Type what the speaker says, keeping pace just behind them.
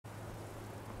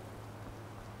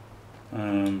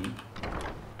I'm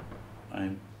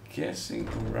guessing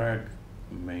Urag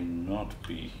may not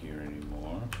be here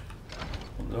anymore.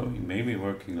 Although he may be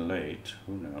working late,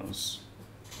 who knows?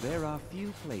 There are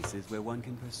few places where one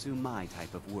can pursue my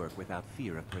type of work without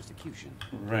fear of persecution.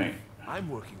 Right. I'm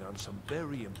working on some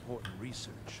very important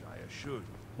research, I assure you.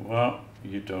 Well,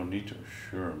 you don't need to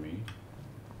assure me.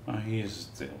 He is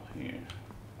still here.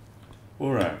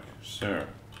 Urag, sir.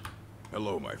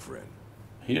 Hello, my friend.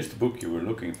 Here's the book you were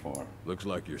looking for. Looks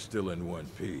like you're still in one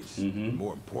piece.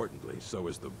 More importantly, so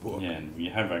is the book. Yeah, and we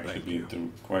have actually been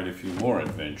through quite a few more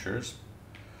adventures.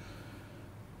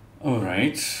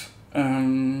 Alright.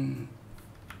 Nelacar,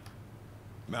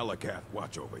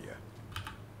 watch over you.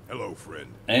 Hello,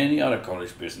 friend. Any other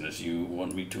college business you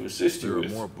want me to assist you with?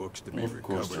 There are more books to be recovered. Of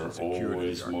course, there are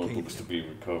always more books to be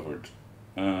recovered.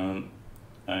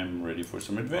 I'm ready for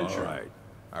some adventure. All right.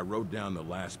 I wrote down the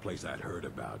last place I'd heard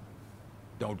about.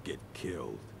 Don't get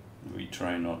killed. We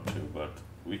try not to, but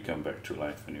we come back to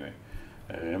life anyway.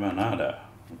 Remanada.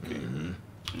 Okay.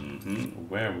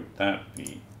 Where would that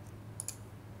be?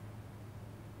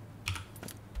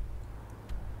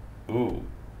 Oh,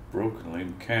 Broken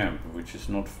Limb Camp, which is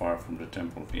not far from the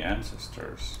Temple of the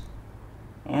Ancestors.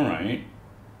 Alright.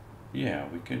 Yeah,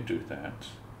 we can do that.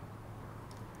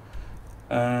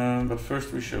 But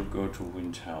first we shall go to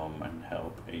Windhelm and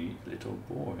help a little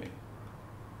boy.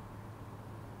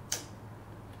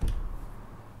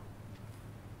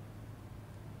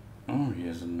 Oh, he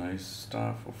has a nice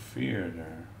Staff of Fear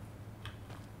there.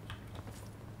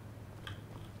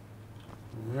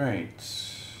 Right.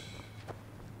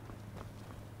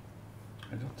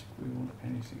 I don't think we want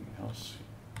anything else.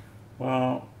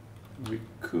 Well, we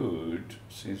could,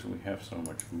 since we have so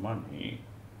much money,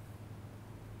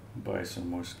 buy some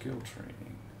more skill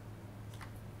training.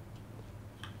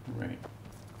 Right.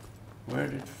 Where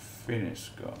did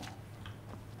Finis go?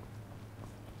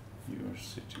 You are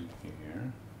sitting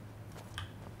here.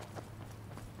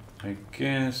 I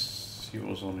guess he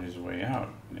was on his way out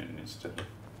and instead of,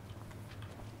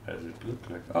 as it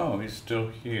looked like, oh, he's still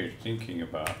here thinking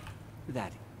about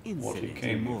that incident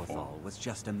in Morthal was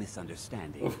just a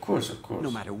misunderstanding. Of course, of course. No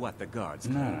matter what the guards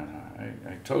No, claim. no, no.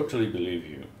 I totally believe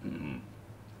you.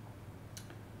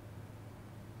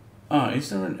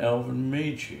 Is there an elven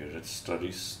mage here that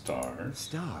studies stars?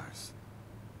 Stars?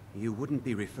 You wouldn't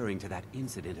be referring to that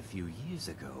incident a few years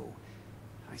ago.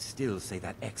 I still say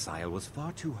that exile was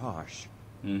far too harsh.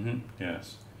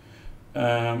 Yes.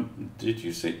 Did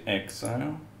you say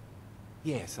exile?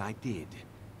 Yes, I did.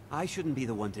 I shouldn't be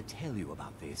the one to tell you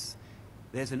about this.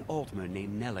 There's an Altmer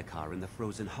named Nelacar in the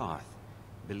Frozen Hearth.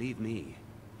 Believe me,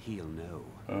 he'll know.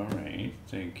 Alright,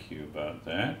 thank you about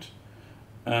that.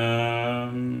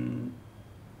 Can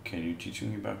you teach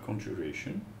me about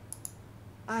conjuration?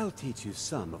 I'll teach you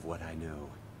some of what I know,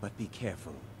 but be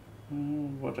careful.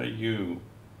 What are you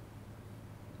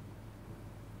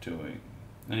doing?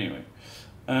 Anyway,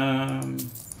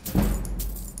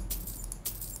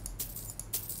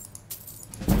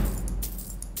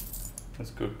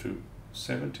 let's go to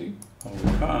 70. Oh,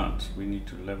 we can't. We need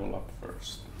to level up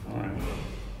first. Alright.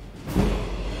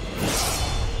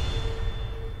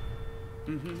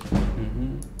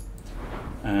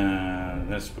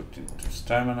 Let's put into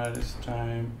stamina this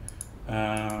time.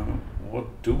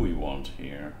 What do we want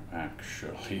here,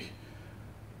 actually?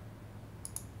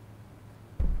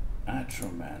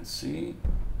 Atromancy.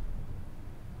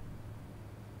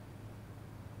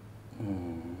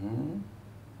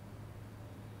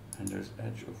 And there's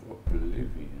Edge of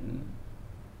Oblivion.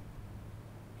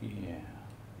 Yeah.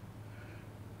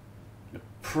 The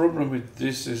problem with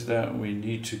this is that we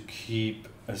need to keep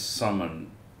a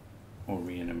summon or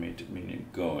reanimated minion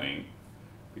going,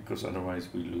 because otherwise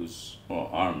we lose, well,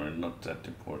 armor, not that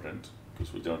important,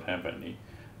 because we don't have any,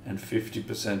 and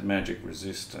 50% magic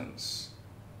resistance.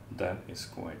 That is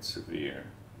quite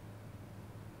severe.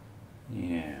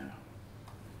 Yeah.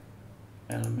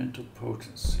 Elemental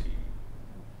potency.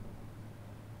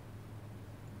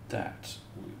 That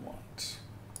we want.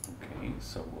 Okay,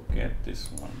 so we'll get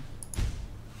this one.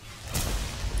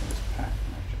 Let's pack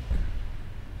magic.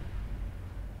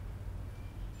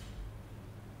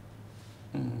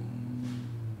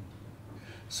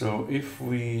 So if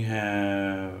we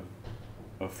have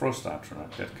a frost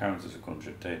atronach, that counts as a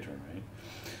conjutator, right?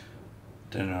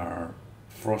 Then our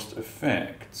frost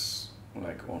effects,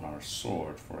 like on our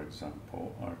sword, for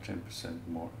example, are 10%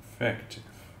 more effective.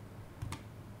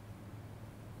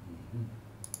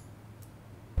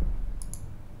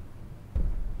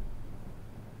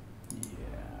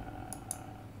 Yeah,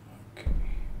 okay.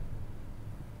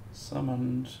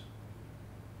 Summoned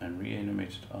and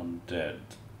reanimated undead.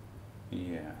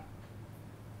 Yeah.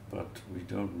 but we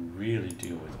don't really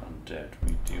deal with undead.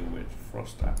 We deal with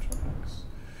frost attracts.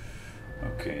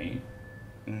 Okay.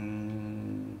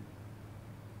 And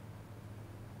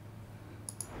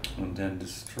then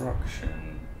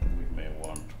destruction. We may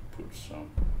want to put some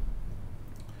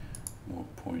more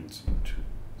points into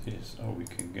this. Oh, we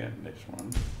can get this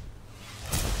one.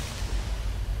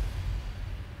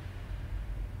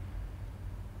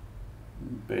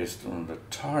 Based on the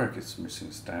target's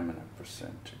missing stamina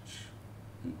percentage.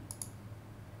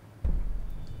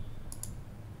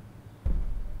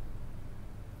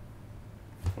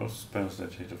 Frost spells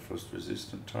that hit a frost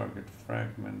resistant target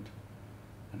fragment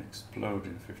and explode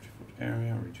in a 50-foot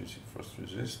area, reducing frost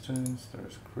resistance.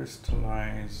 There's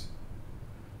crystallize.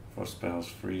 Frost spells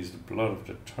freeze the blood of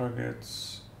the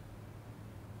targets.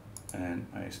 And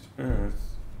iced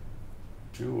earth.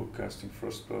 Dual casting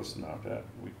frost spells. Now that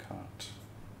we can't.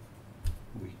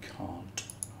 We can't.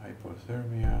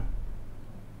 Hypothermia.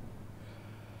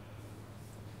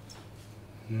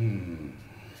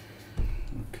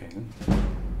 Okay.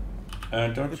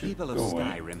 Don't the you people of go away.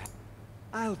 Skyrim.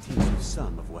 I'll teach you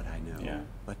some of what I know. Yeah.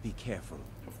 But be careful.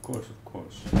 Of course, of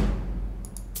course.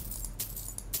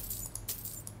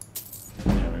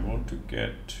 Yeah, we want to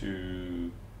get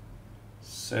to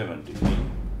 70, we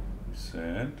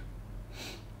said.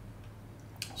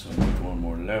 So we need one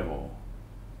more level.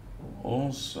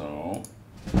 Also,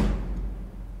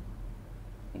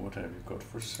 what have you got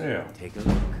for sale? Take a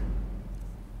look.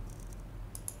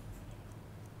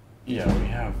 Yeah, we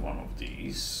have one of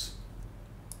these.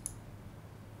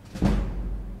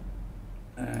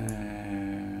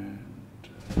 And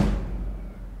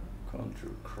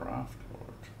Conjure Craft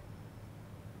Lord.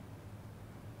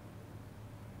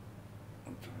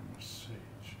 Timer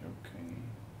Sage, okay.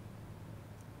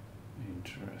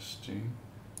 Interesting.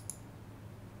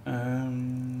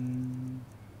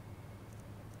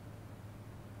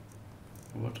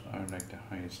 What are like the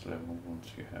highest level ones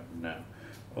you have now?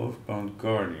 Oathbound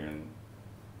Guardian.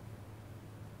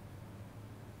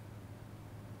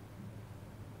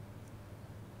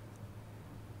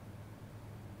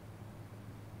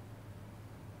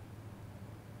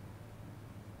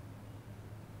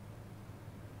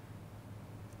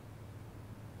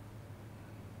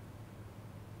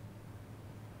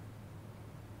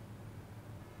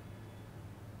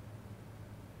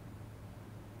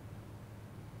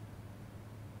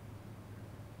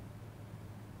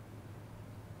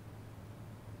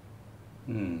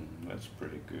 That's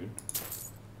pretty good.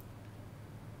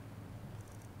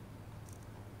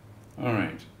 All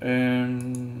right,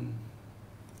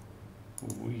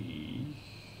 we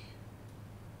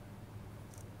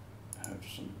have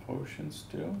some potions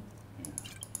still, yeah.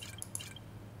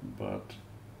 But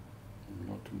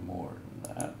not more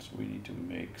than that. We need to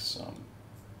make some,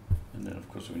 and then of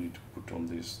course we need to put on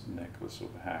this necklace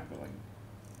of haggling.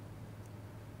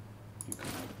 You can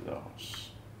have those.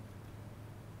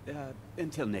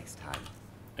 Until next time.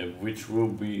 Which will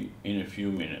be in a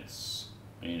few minutes.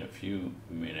 In a few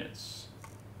minutes.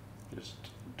 Just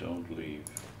don't leave.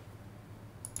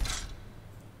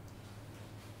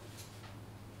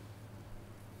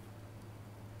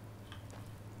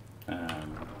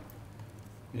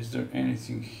 Is there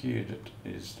anything here that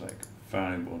is like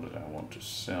valuable that I want to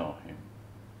sell him?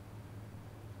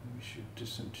 We should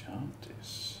disenchant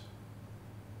this.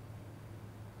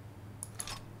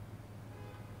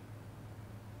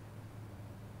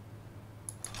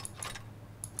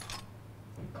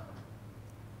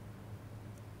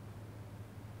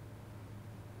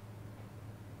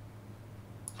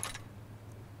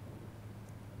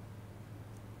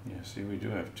 Yeah, see, we do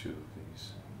have two of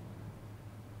these.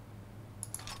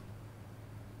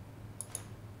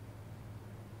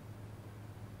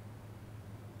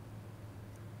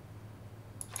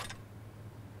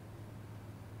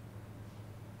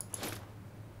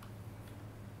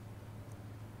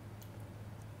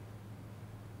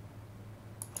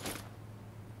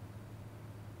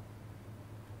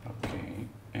 Okay,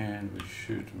 and we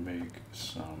should make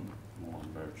some more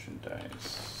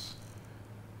merchandise.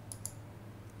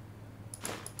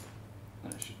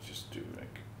 I should just do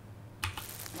like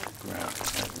grab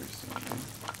everything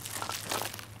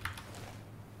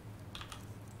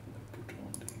and put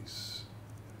on these.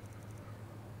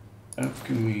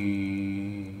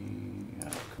 Alchemy.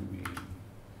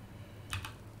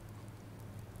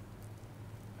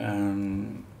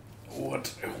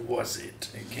 What was it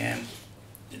again?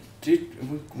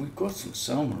 We got some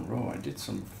salmon raw. I did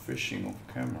some fishing off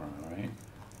camera, right?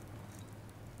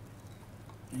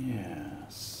 Yeah,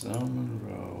 salmon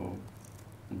roe,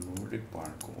 Nordic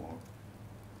barnacle,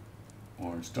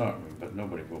 orange dartwing, but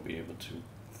nobody will be able to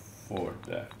afford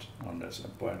that unless I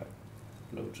buy like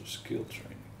loads of skill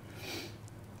training.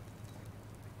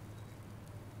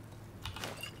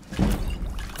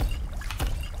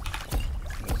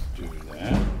 Let's do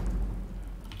that.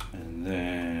 And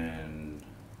then,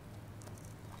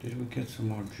 did we get some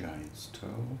more giant's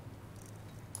toe?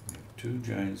 We have 2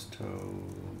 giant's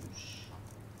toes.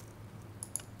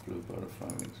 Blue butterfly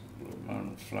wings, blue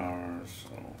mountain flowers.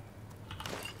 So,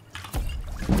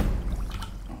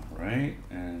 alright,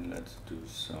 and let's do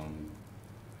some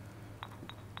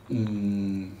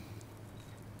blue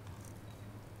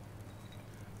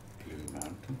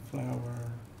mountain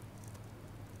flower,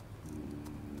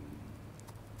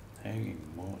 hanging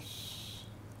moss,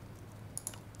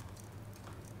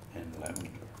 and lavender.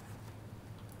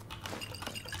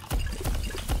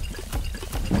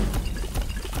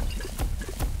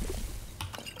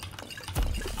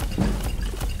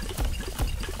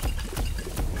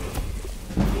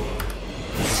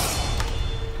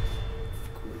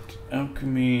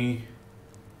 Alchemy,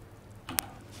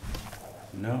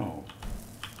 no,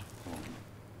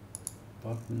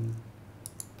 button,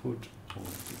 put all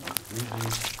the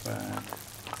ingredients back,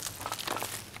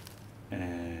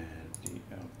 and the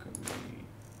alchemy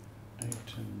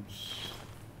items,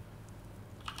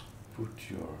 put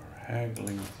your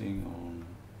haggling thing on,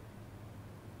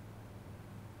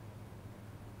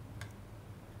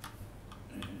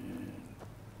 and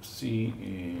see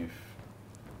if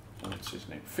what's his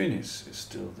name? Finis is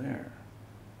still there.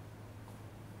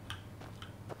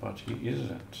 But he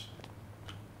isn't.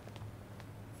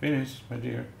 Finis, my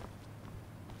dear.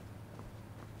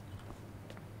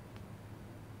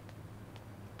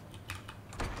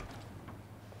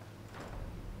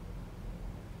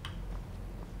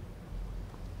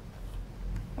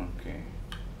 Okay.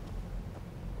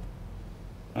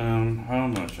 How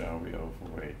much are we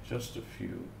overweight? Just a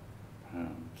few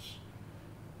pounds.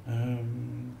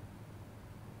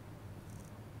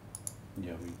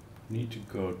 Yeah, we need to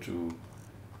go to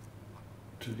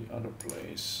the other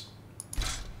place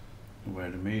where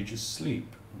the mages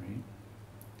sleep, right?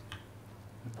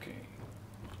 Okay.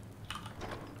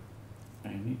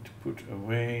 I need to put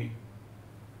away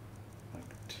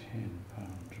like 10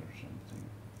 pounds or something.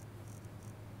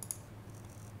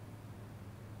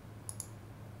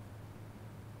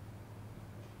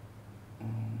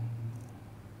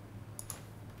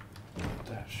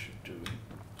 That should do it.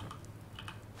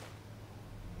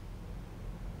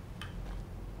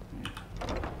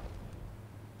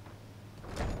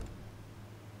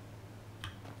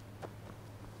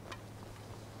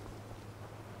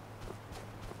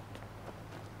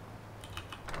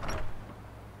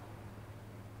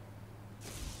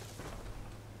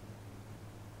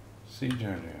 See,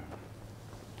 there they are.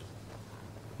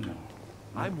 No.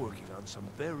 I'm working on some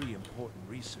very important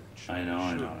research. I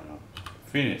know.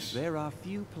 Finish. There are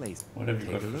few places. What have you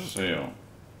Take got a for look. sale?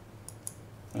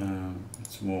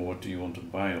 It's more, what do you want to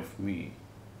buy of me?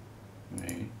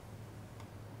 Right?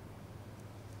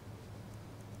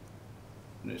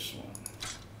 This one.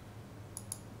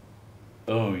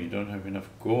 Oh, you don't have enough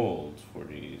gold for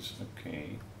these.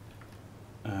 Okay.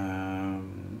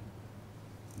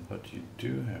 But you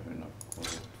do have enough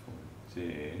gold for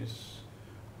this.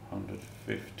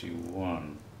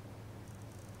 151.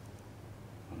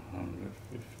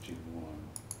 151.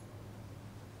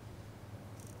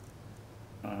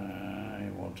 I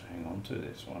want to hang on to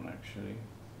this one actually.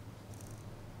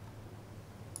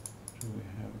 Do we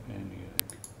have any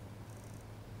like?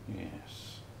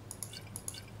 Yes.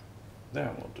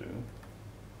 That will do.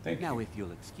 Thank you. Now, if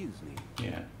you'll excuse me.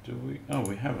 Yeah, do we? Oh,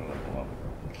 we have a level up.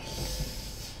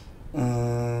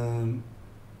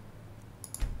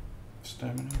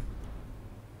 Stamina.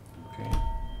 Okay.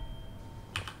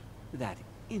 That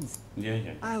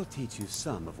Yeah. I'll teach you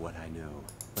some of what I know,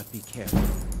 but be careful.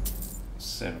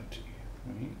 70,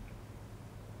 right?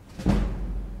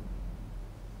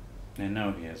 And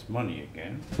now he has money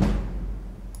again.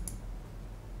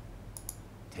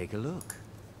 Take a look.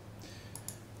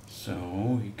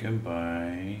 So he can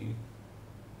buy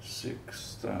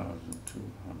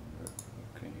 6,200.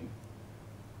 Okay.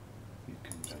 You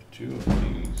can buy 2 of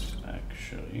these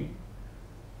actually.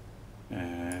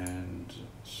 And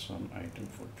some item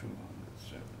for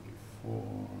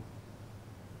 274.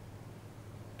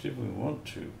 Did we want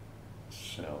to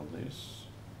sell this?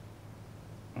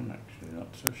 I'm actually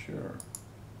not so sure.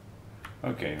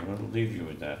 Okay, we'll leave you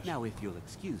with that. Now, if you'll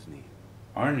excuse me.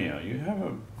 Arnia, you have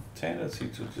a tendency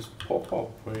to just pop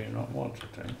up where you're not wanted,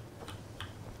 eh?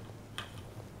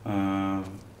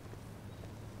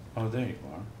 Oh, there you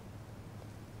are.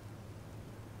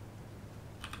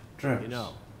 Travis. You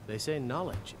know, they say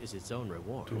knowledge is its own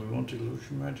reward. Do we want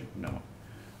illusion magic? No.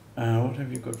 What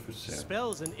have you got for sale?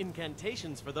 Spells and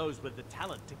incantations for those with the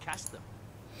talent to cast them.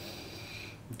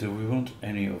 Do we want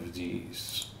any of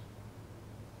these?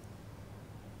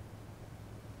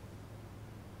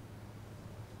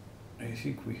 I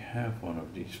think we have one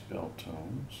of these spell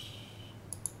tomes.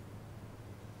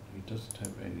 He doesn't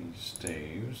have any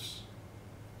staves.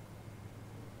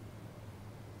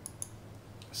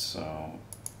 So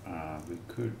we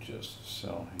could just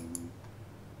sell him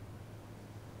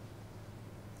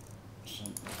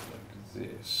something like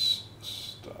this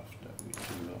stuff that we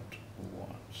do not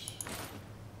want.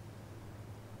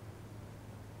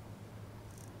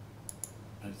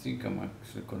 I think I'm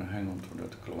actually going to hang on to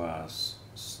that glass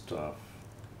stuff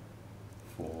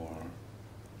for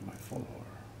my follower.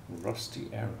 Rusty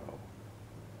arrow.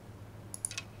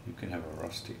 You can have a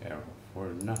rusty arrow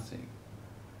for nothing.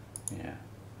 Yeah.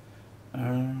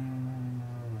 And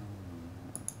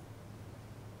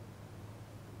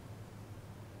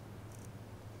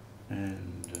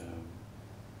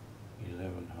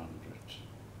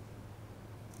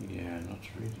 1100. Yeah, not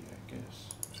really, I guess.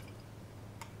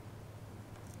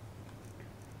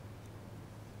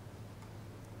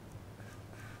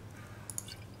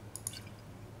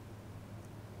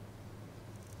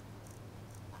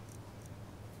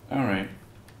 All right,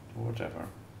 whatever.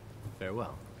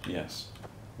 Farewell. Yes,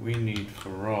 we need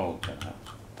Ferrol that.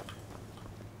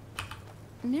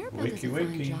 Nerva does a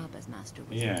fine Wiki. job as Master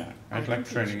Wizard. Yeah, I'd I like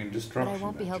can training teach, in destruction. but I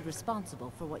won't be held magic.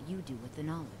 responsible for what you do with the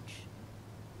knowledge.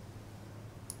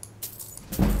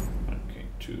 Okay,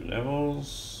 2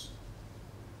 levels.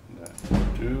 That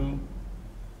will do.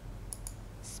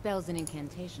 Spells and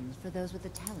incantations for those with the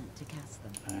talent to cast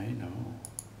them. I know.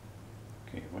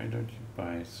 Okay, why don't you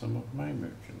buy some of my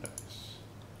merchandise?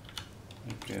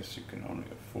 I guess you can only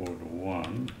afford 1,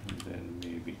 and then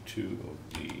maybe 2 of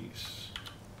these.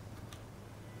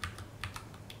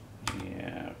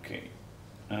 Yeah, okay.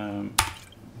 We'll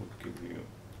give you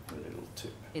a little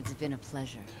tip. It's been a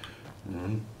pleasure.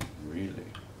 Really?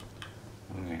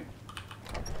 Okay.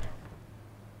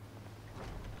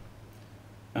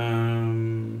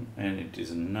 And it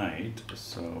is night,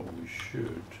 so we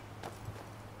should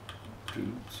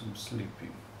do some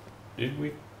sleeping. Did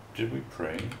we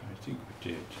pray? I think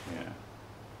we did, yeah.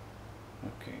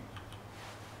 Okay.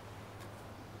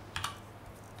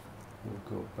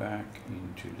 We'll go back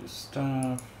into the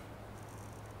stuff.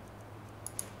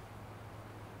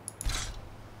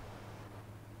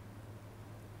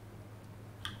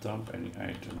 Dump any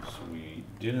items we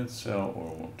didn't sell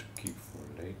or want to keep for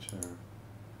later.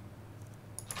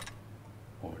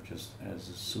 Or just as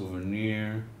a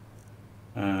souvenir.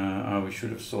 We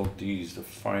should have sold these, the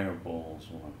fireballs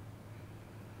one.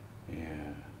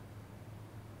 Yeah.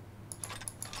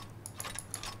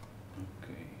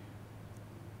 Okay.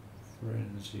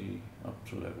 Frenzy up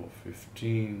to level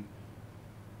 15.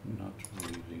 Not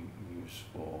really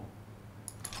useful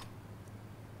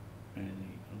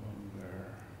any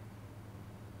longer.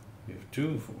 We have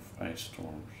 2 for ice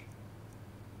storms.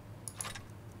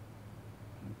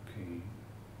 Okay.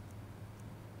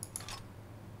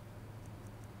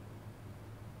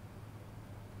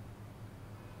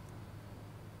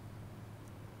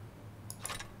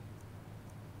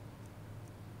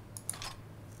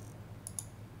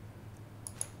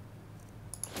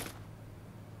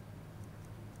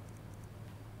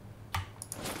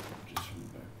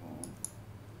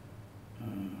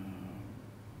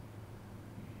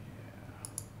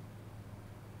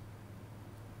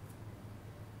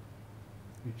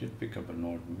 We did pick up a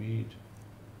Nord Mead.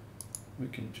 We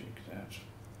can take that.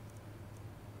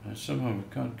 And somehow we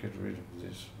can't get rid of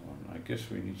this one. I guess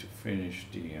we need to finish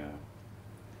the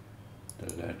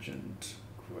legend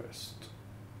quest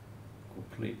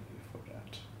completely for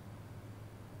that.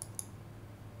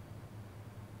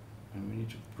 And we need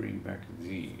to bring back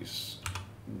these.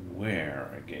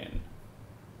 Where again?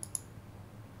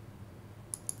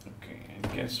 Okay, I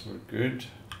guess we're good.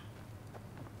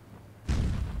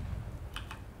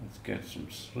 Let's get some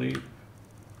sleep.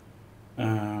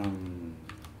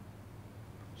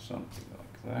 Something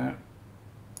like that.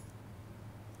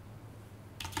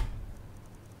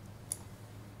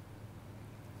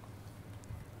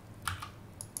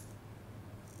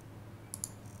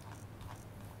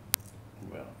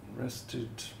 Well rested.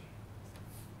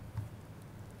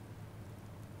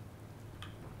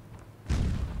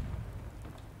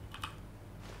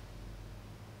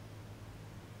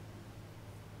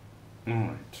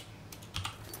 Alright.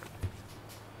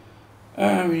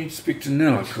 We need to speak to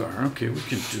Nelacar. Okay, we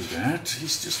can do that.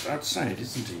 He's just outside,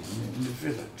 isn't he? In the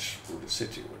village, or the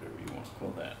city, whatever you want to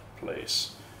call that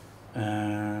place.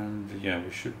 And yeah, we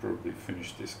should probably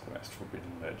finish this quest,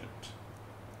 Forbidden Legend.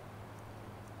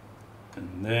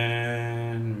 And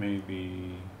then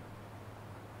maybe...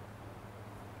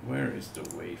 Where is the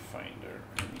Wayfinder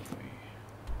anyway?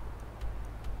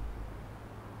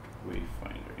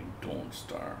 Wayfinder in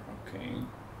Dawnstar. Okay,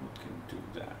 we can do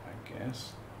that, I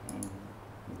guess. Remove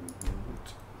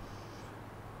it.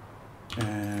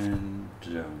 And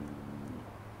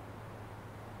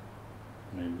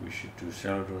maybe we should do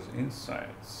Salvador's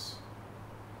Insights.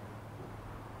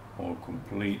 Or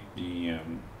complete the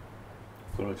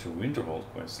College of Winterhold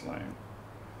questline.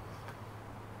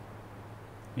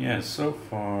 Yeah, so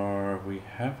far we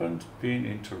haven't been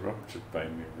interrupted by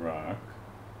Mirak.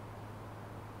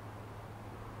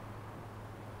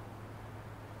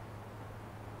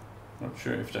 Not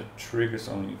sure if that triggers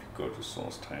only if you go to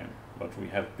Source Time, but we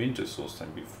have been to Source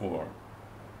Time before,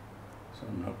 so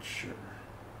I'm not sure.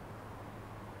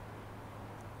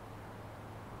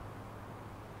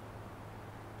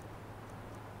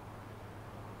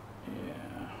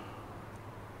 Yeah.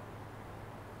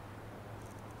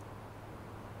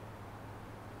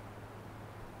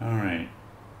 All right.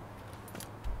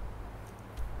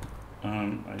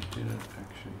 I didn't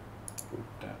actually put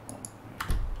that one.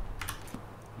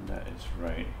 That is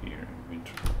right here in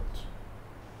Winterhold.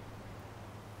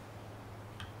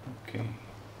 Okay.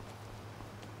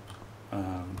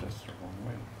 That's the wrong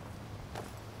way.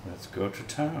 Let's go to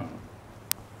town.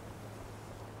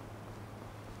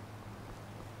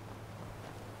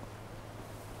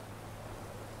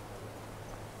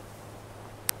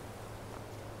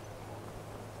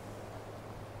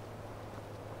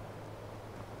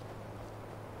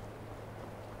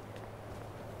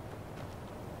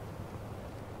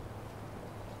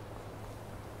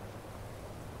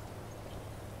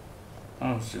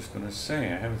 I was just gonna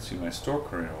say, I haven't seen my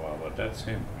stalker in a while, but that's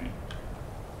him, right?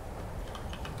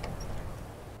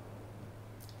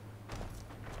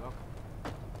 Welcome.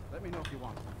 Let me know if you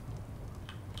want.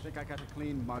 I think I got a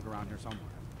clean mug around here somewhere.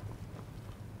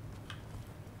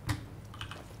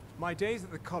 My days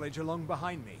at the college are long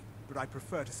behind me, but I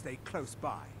prefer to stay close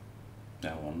by.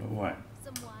 I wonder why.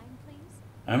 Some wine, please?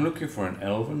 I'm looking for an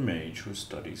elven mage who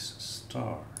studies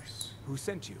stars. Who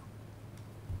sent you?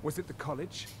 Was it the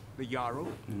college? The Jarl?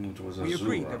 It was We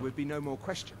agreed Azura. there would be no more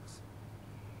questions.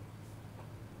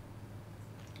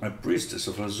 A priestess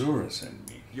of Azura sent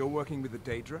me. You're working with the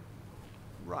Daedra?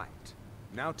 Right.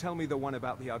 Now tell me the one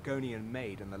about the Argonian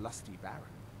maid and the lusty baron.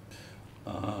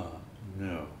 Ah,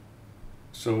 no.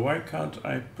 So why can't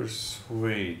I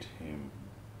persuade him?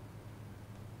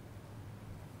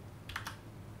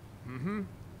 Mm-hmm.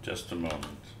 Just a moment.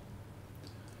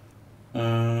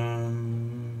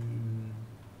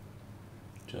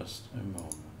 Just a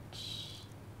moment.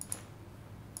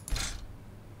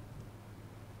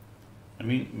 I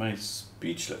mean, my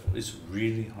speech level is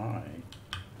really high.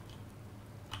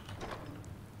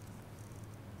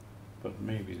 But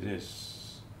maybe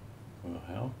this will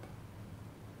help.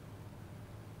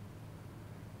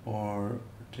 Or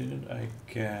didn't I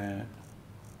get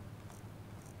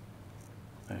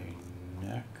a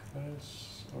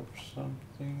necklace or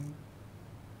something?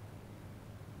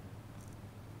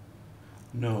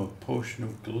 No, a potion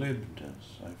of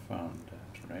glibness. I found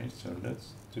that, right? So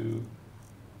let's do...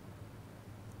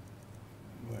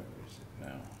 Where is it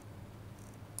now?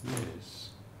 This.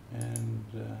 And...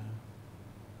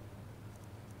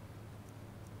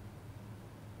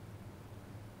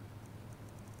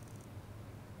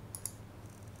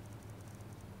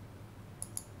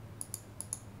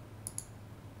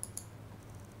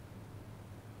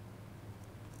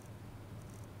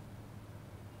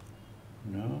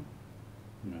 no?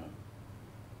 No.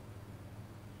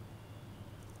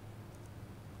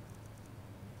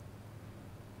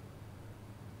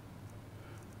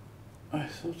 I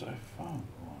thought I found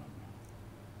one.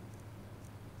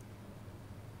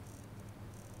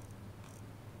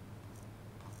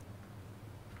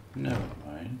 Never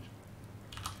mind.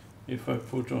 If I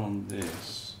put on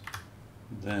this,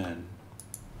 then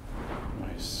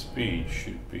my speed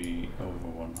should be over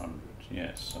 100.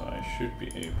 Yes, so I should be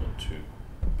able to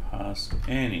pass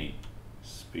any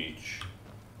speech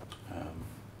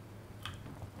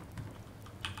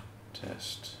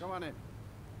test. Come on in.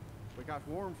 We got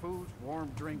warm foods,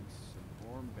 warm drinks, and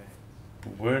warm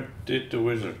beds. Where did the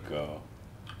wizard go?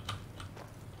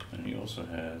 And he also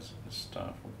has a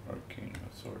staff of arcane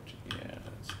authority. Yeah,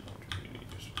 that's not really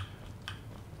useful.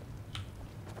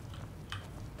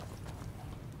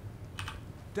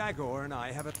 Dagor and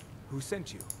I have a... Who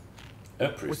sent you? A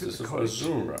Was it priestess the of college?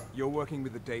 Azura. You're working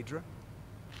with the Daedra?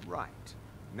 Right.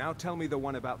 Now tell me the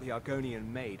one about the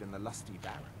Argonian maid and the lusty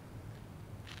baron.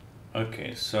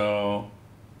 Okay, so...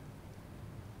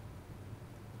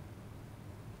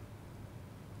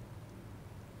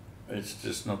 it's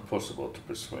just not possible to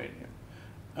persuade him.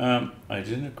 I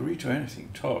didn't agree to anything.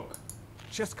 Talk.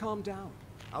 Just calm down.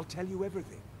 I'll tell you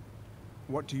everything.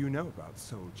 What do you know about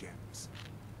soul gems?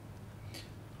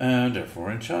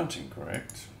 Therefore enchanting,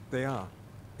 correct? They are,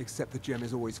 except the gem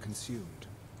is always consumed.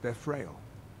 They're frail,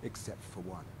 except for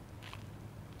one.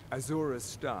 Azura's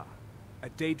Star, a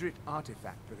Daedric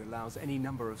artifact that allows any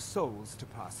number of souls to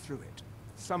pass through it.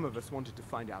 Some of us wanted to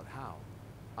find out how.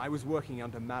 I was working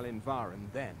under Malin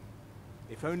Varen then.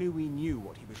 If only we knew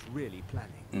what he was really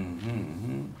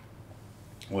planning.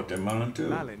 What did Malin do?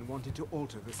 Malin wanted to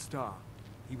alter the star.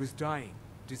 He was dying,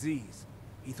 disease.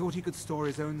 He thought he could store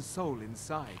his own soul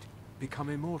inside, become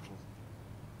immortal.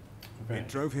 Right. It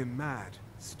drove him mad.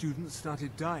 Students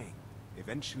started dying.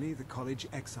 Eventually, the college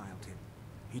exiled him.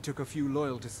 He took a few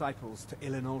loyal disciples to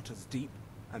Ilinalta's Deep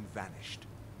and vanished.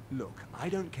 Look, I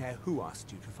don't care who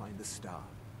asked you to find the star,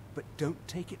 but don't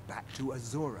take it back to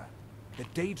Azura. The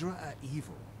Daedra are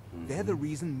evil. They're the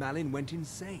reason Malin went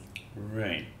insane.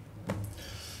 Right.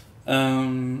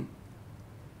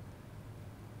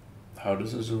 How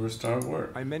does Azura Star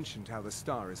work? I mentioned how the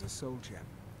star is a soul gem,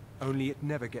 only it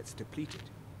never gets depleted.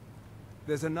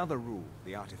 There's another rule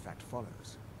the artifact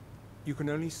follows. You can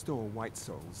only store white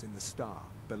souls in the star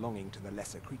belonging to the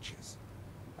lesser creatures.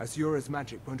 Azura's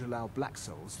magic won't allow black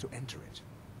souls to enter it.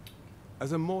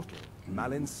 As a mortal,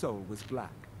 Malin's soul was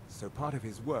black, so part of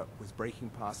his work was breaking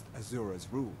past Azura's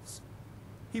rules.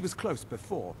 He was close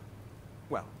before.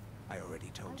 Well, I already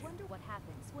told you. I wonder what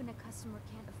happens when a customer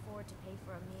can't afford to pay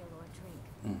for a meal or a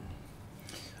drink.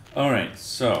 Alright,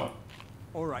 so.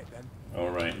 Alright then.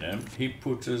 Alright then. He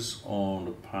put us on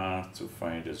the path to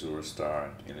find Azura Star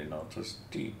at Ilinalta's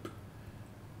Deep.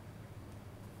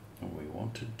 And we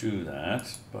want to do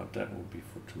that, but that will be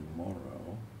for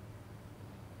tomorrow.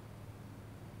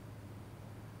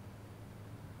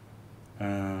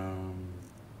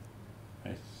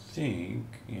 I think,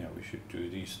 yeah, we should do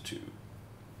these two.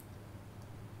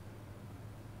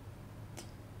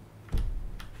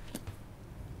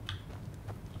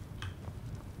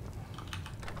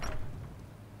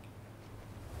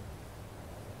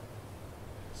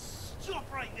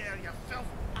 Stop right there, you filth!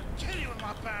 I'll kill you with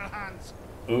my bare hands!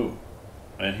 Oh,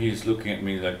 and he's looking at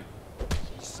me like...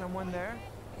 Is someone there?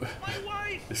 My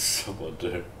wife! There's someone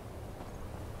there.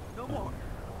 No more.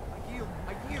 I yield.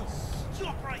 I yield.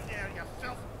 Stop right there, you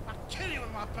filth! I'll kill you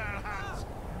with my bare hands!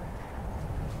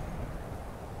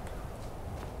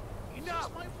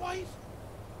 Enough! My wife!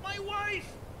 My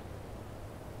wife!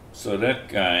 So that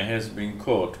guy has been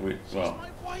caught with, well,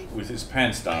 with his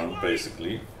pants down,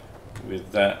 basically,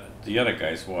 with the other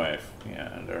guy's wife.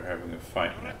 Yeah, and they're having a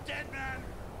fight You're now. a dead man!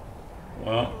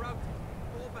 Well,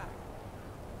 Pull back.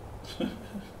 You're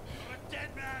a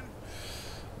dead man!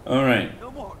 alright.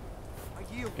 No more.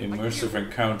 I yield. Immersive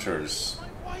encounters.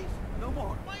 My wife! No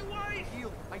more. My wife! I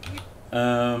yield. I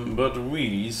yield. But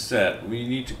we said we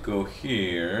need to go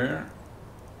here,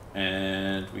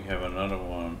 and we have another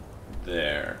one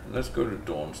there. Let's go to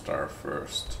Dawnstar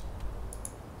first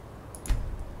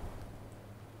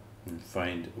and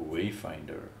find a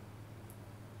Wayfinder.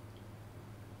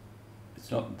 It's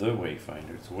not the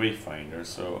Wayfinder, it's Wayfinder,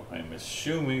 so I'm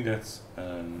assuming that's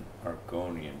an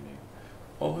Argonian name.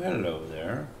 Oh, hello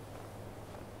there.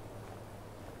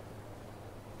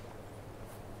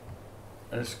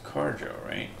 That's Carjo,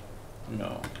 right?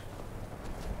 No.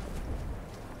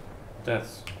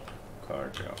 That's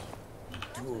Carjo.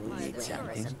 Doing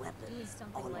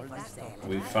something like that.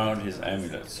 We found his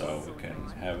amulet, so we can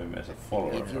have him as a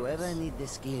follower. If you ever need the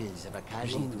skills of a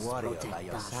Khajiit warrior by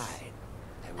your side,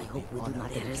 I hope we do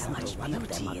not encounter one of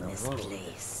them in this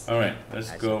place. Alright,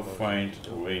 let's go find the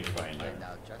Wayfinder.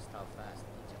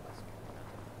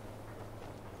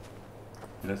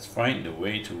 Let's find the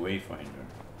way to Wayfinder.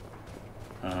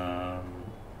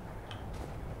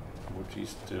 Would he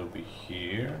still be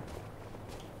here?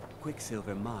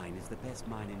 Quicksilver mine is the best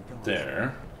mine in Dawn.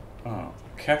 There. Oh,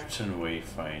 Captain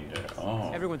Wayfinder.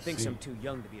 Oh, Everyone thinks see. I'm too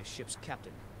young to be a ship's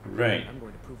captain. Right. I'm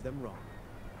going to prove them wrong.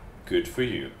 Good for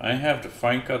you. I have the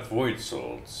fine cut void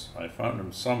souls. I found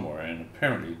them somewhere, and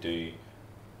apparently they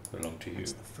belong to you.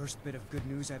 It's the first bit of good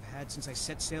news I've had since I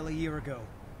set sail a year ago.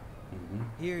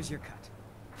 Here's your cut.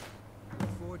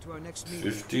 Look forward to our next meeting.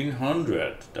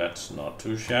 1500. That's not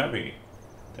too shabby.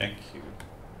 Thank you.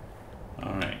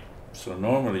 Alright. So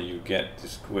normally you get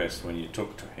this quest when you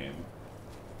talk to him.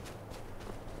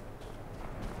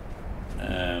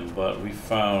 But we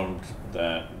found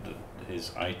that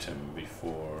his item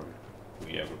before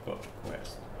we ever got the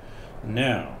quest.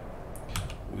 Now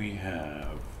we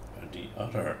have the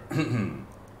other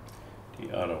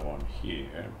the other one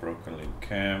here. Broken Link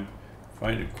Camp.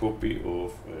 Find a copy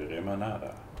of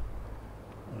Remanada.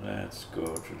 let's go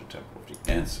to the Temple of the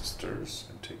Ancestors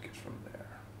and take it from there.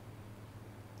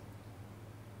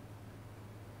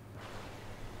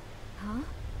 Huh?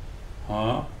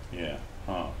 Huh? Yeah,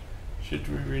 huh. Should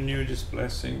we renew this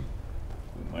blessing?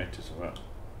 We might as well.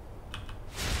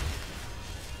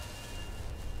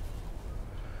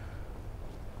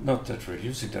 Not that we're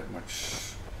using that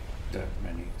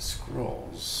many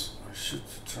scrolls. I should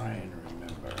try and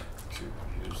remember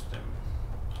to use them.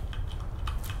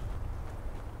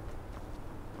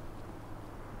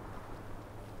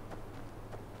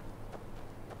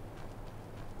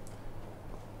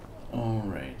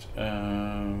 Alright,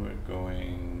 we're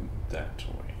going that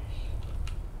way.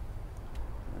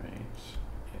 Right,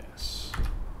 yes.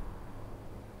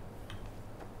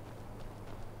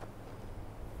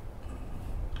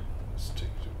 Let's take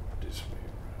it this way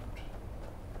around.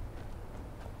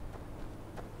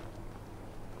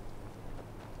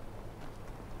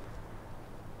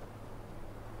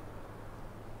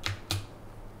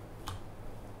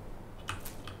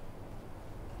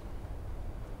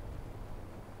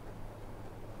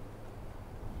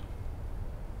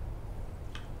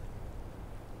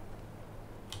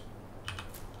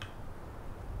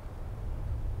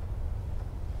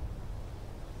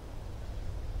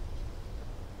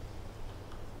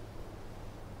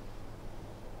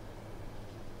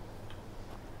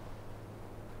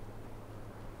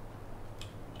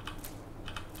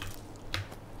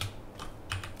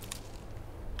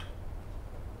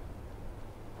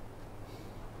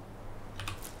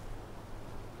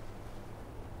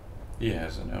 Yeah,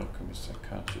 as an alchemist, I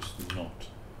can't just not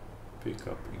pick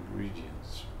up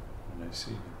ingredients when I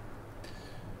see them.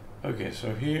 Okay,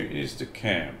 so here is the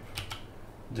camp.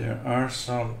 There are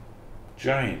some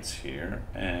giants here,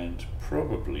 and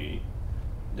probably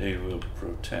they will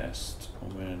protest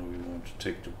when we want to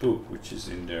take the book, which is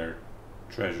in their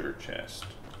treasure chest.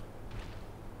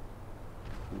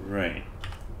 Right.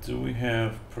 Do we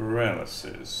have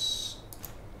paralysis?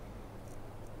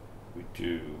 We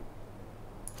do.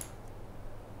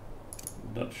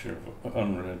 Not sure if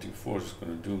unrelenting force is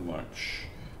going to do much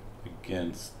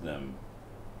against them.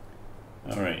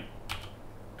 Alright,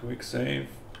 quick save.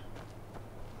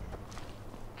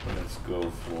 Let's go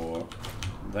for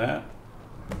that.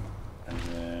 And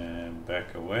then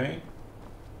back away.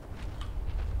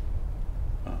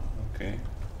 Oh, okay.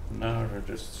 Now they're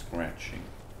just scratching.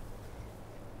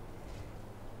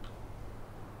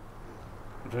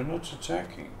 They're not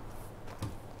attacking.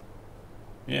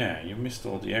 Yeah, you missed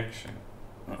all the action.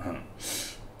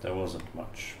 There wasn't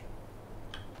much.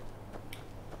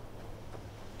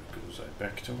 Because I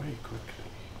backed away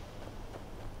quickly.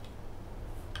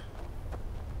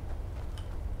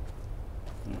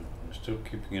 I'm still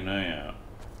keeping an eye out.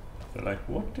 They're like,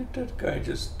 what did that guy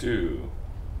just do?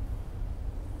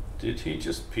 Did he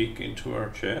just peek into our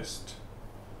chest?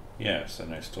 Yes,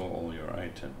 and I stole all your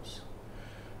items.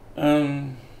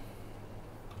 So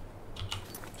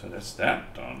that's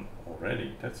that done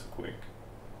already. That's quick.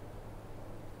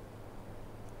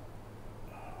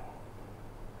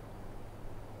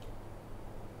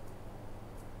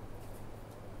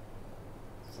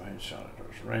 Find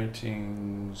Shalator's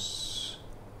writings.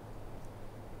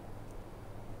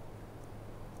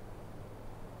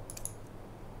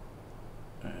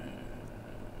 Yeah,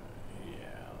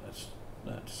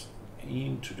 let's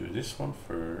aim to do this one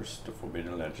first, the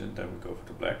Forbidden Legend, then we go for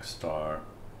the Black Star.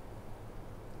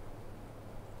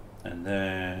 And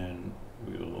then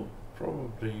we'll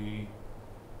probably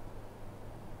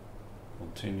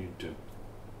continue the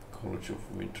College of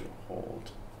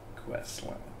Winterhold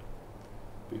questline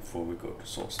before we go to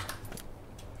Solstheim.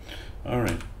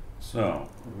 Alright, so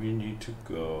we need to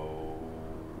go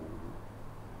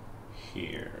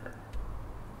here.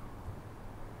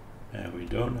 And we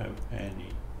don't have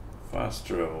any fast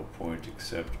travel point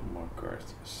except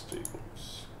Markarth's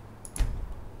stables.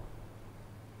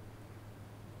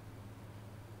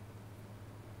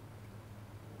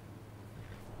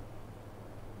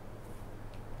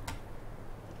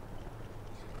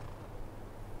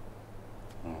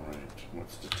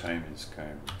 What's the time in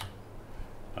Skyrim?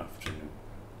 Afternoon.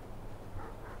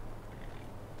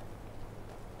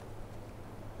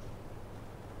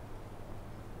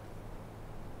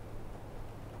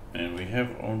 And we have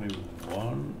only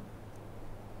one.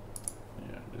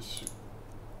 Yeah, this should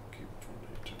keep for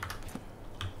later.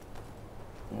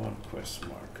 One quest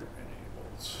marker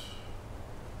enabled.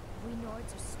 We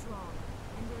Nords are strong,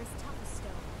 and we're as tough as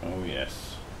stone. Oh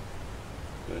yes.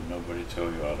 Let nobody tell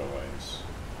you otherwise.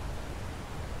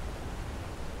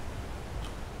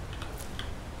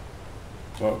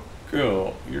 Well,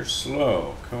 girl, you're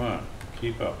slow. Come on,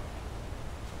 keep up.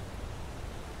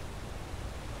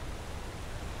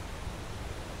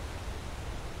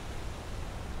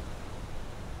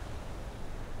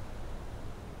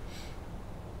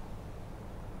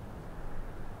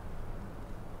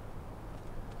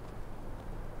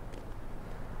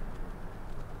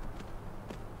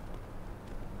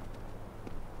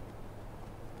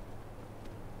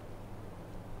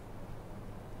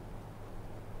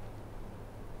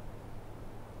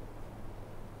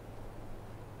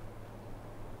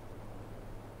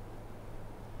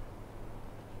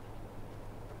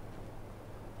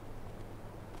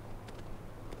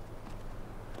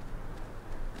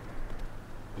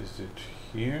 it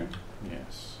here?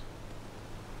 Yes.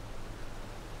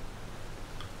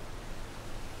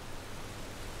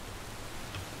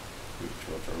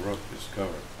 Reachwater rock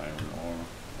discovered. Iron ore.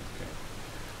 Okay.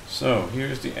 So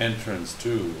here's the entrance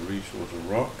to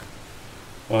Reachwater rock.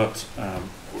 But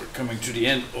we're coming to the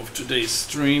end of today's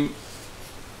stream.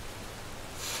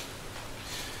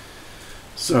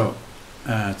 So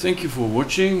thank you for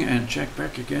watching, and check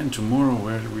back again tomorrow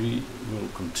where we will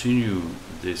continue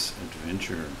this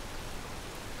adventure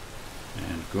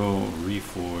and go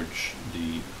reforge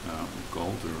the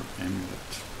Galder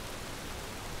amulet.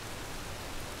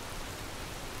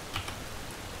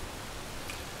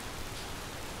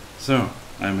 So,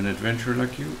 I'm an adventurer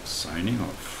like you, signing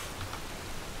off.